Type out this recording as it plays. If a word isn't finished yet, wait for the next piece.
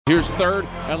Here's 3rd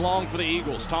and long for the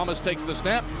Eagles. Thomas takes the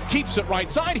snap, keeps it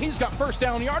right side. He's got first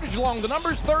down yardage along the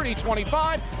numbers, 30,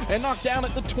 25, and knocked down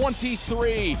at the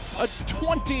 23. A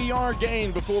 20-yard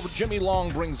gain before Jimmy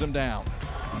Long brings him down.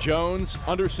 Jones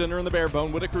under center in the bare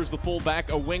bone. Whitaker's the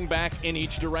fullback, a wing back in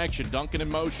each direction. Duncan in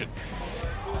motion.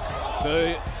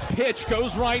 The pitch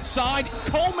goes right side.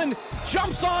 Coleman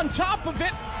jumps on top of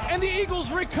it, and the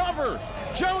Eagles recover.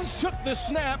 Jones took the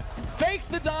snap,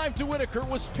 faked the dive to Whitaker,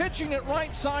 was pitching it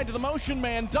right side to the motion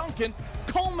man, Duncan.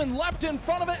 Coleman leapt in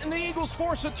front of it, and the Eagles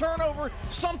force a turnover,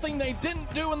 something they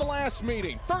didn't do in the last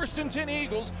meeting. 1st and 10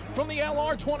 Eagles from the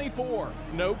LR-24.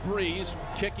 No breeze,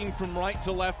 kicking from right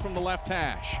to left from the left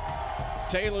hash.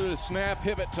 Taylor to snap,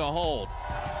 Hibbett to hold.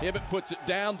 Hibbett puts it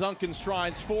down, Duncan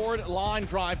strides forward, line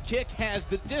drive kick, has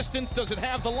the distance, does it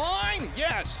have the line?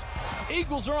 Yes!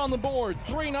 Eagles are on the board,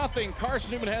 3-0.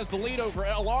 Carson-Newman has the lead over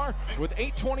LR with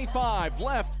 8:25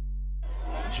 left.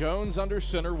 Jones under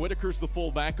center, Whitaker's the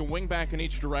fullback, a wing back in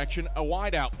each direction, a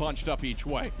wideout bunched up each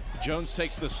way. Jones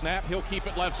takes the snap, he'll keep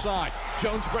it left side.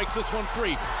 Jones breaks this one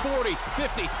free, 40,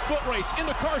 50, foot race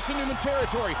into Carson-Newman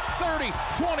territory, 30,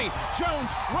 20, Jones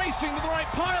racing to the right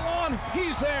pylon,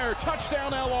 he's there,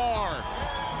 touchdown LR.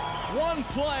 One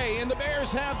play and the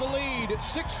Bears have the lead,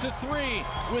 6-3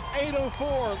 with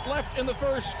 8:04 left in the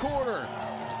first quarter.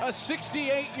 A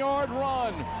 68-yard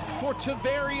run for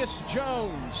Tavarius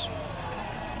Jones.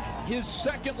 His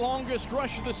 2nd longest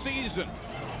rush of the season.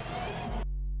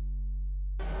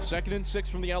 2nd and 6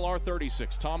 from the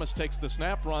LR-36. Thomas takes the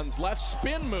snap, runs left,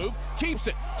 spin move, keeps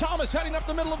it. Thomas heading up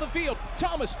the middle of the field.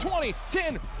 Thomas 20,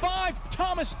 10, 5.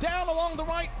 Thomas down along the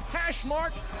right hash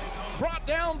mark. Brought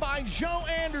down by Joe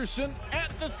Anderson at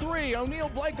the 3. O'Neal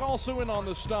Blake also in on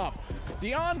the stop.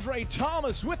 DeAndre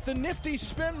Thomas with the nifty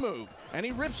spin move, and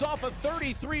he rips off a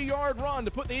 33-yard run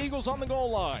to put the Eagles on the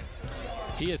goal line.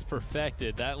 He has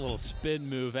perfected that little spin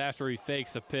move after he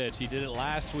fakes a pitch. He did it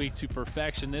last week to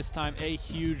perfection. This time, a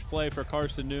huge play for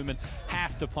Carson-Newman.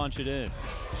 Have to punch it in.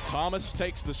 Thomas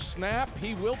takes the snap.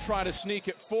 He will try to sneak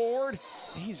it forward.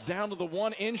 He's down to the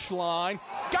 1-inch line.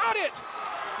 Got it!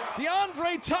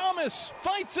 DeAndre Thomas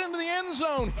fights into the end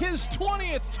zone. His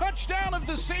 20th touchdown of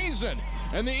the season.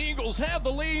 And the Eagles have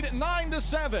the lead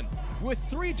 9-7 with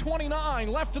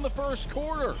 3:29 left in the first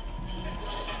quarter.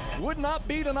 Would not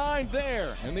be denied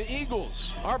there, and the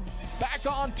Eagles are back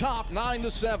on top,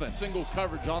 9-7. Single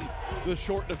coverage on the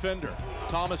short defender.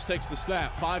 Thomas takes the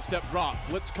snap, 5-step drop,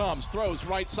 blitz comes, throws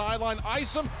right sideline,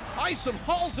 Isom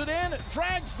hauls it in,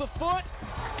 drags the foot,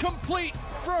 complete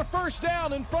for a first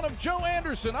down in front of Joe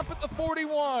Anderson up at the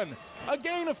 41. A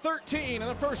gain of 13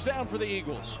 and a first down for the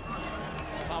Eagles.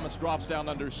 Thomas drops down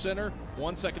under center.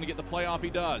 1 second to get the play off, he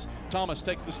does. Thomas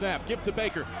takes the snap, give to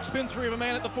Baker, spins free of a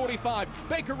man at the 45.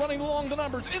 Baker running along the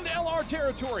numbers into LR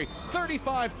territory.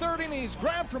 35-30, and he's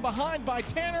grabbed from behind by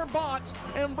Tanner Botts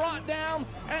and brought down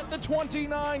at the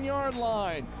 29-yard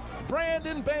line.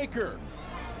 Brandon Baker,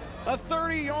 a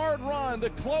 30-yard run to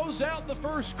close out the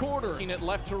first quarter. It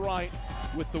left to right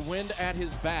with the wind at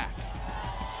his back.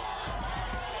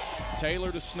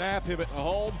 Taylor to snap, Hibbett to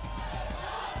hold.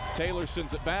 Taylor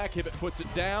sends it back, Hibbett puts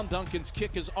it down, Duncan's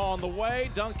kick is on the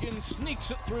way, Duncan sneaks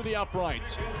it through the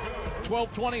uprights.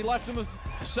 12:20 left in the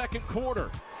second quarter.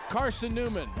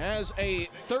 Carson-Newman has a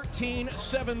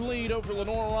 13-7 lead over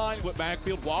Lenoir-Rhyne. Split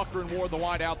backfield, Walker and Ward the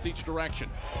wideouts each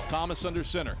direction. Thomas under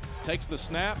center, takes the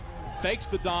snap, fakes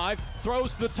the dive,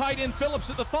 throws to the tight end Phillips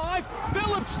at the 5,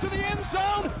 Phillips to the end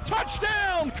zone,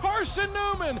 touchdown!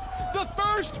 Carson-Newman, the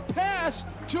first pass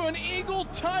to an Eagle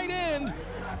tight end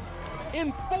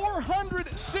in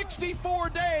 464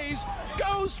 days,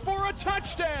 goes for a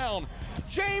touchdown.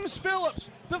 James Phillips,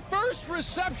 the first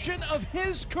reception of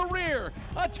his career,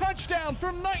 a touchdown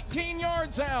from 19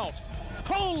 yards out.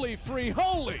 Holy free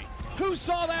holy, who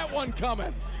saw that one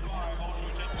coming?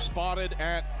 Spotted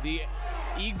at the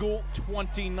Eagle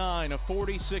 29, a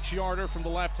 46-yarder from the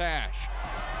left hash.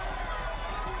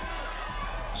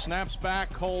 Snaps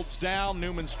back, holds down,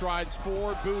 Newman strides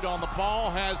forward, boot on the ball,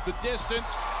 has the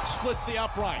distance, splits the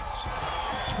uprights.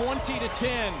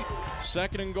 20-10,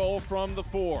 2nd and goal from the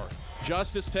 4.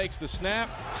 Justice takes the snap,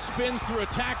 spins through a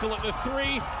tackle at the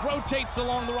 3, rotates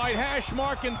along the right hash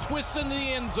mark and twists into the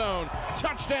end zone.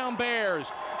 Touchdown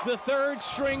Bears. The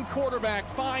 3rd-string quarterback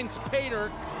finds Pater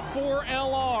for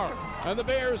LR. And the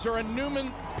Bears are a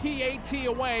Newman PAT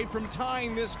away from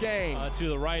tying this game. To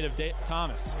the right of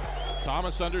Thomas.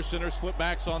 Thomas under center, split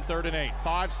backs on 3rd and 8.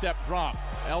 5-step drop.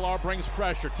 LR brings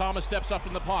pressure. Thomas steps up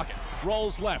in the pocket,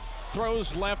 rolls left,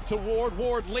 throws left to Ward.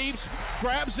 Ward leaps,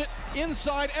 grabs it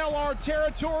inside LR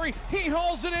territory. He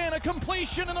hauls it in, a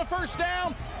completion and a first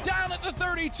down, down at the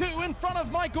 32 in front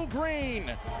of Michael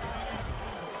Green.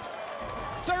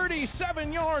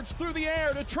 37 yards through the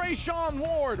air to Trayshawn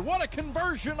Ward. What a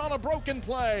conversion on a broken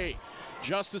play.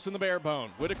 Justice in the bare bone.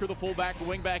 Whitaker, the fullback, the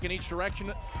wingback in each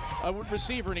direction, a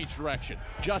receiver in each direction.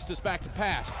 Justice back to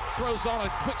pass. Throws on a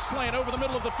quick slant over the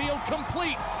middle of the field.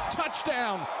 Complete.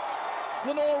 Touchdown.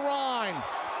 Lenoir-Rhyne.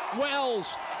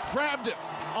 Wells grabbed it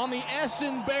on the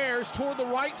Essen Bears toward the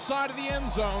right side of the end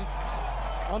zone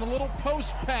on a little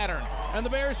post pattern. And the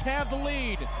Bears have the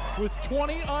lead with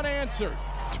 20 unanswered.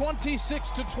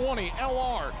 26-20,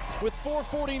 LR with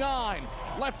 4:49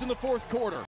 left in the fourth quarter.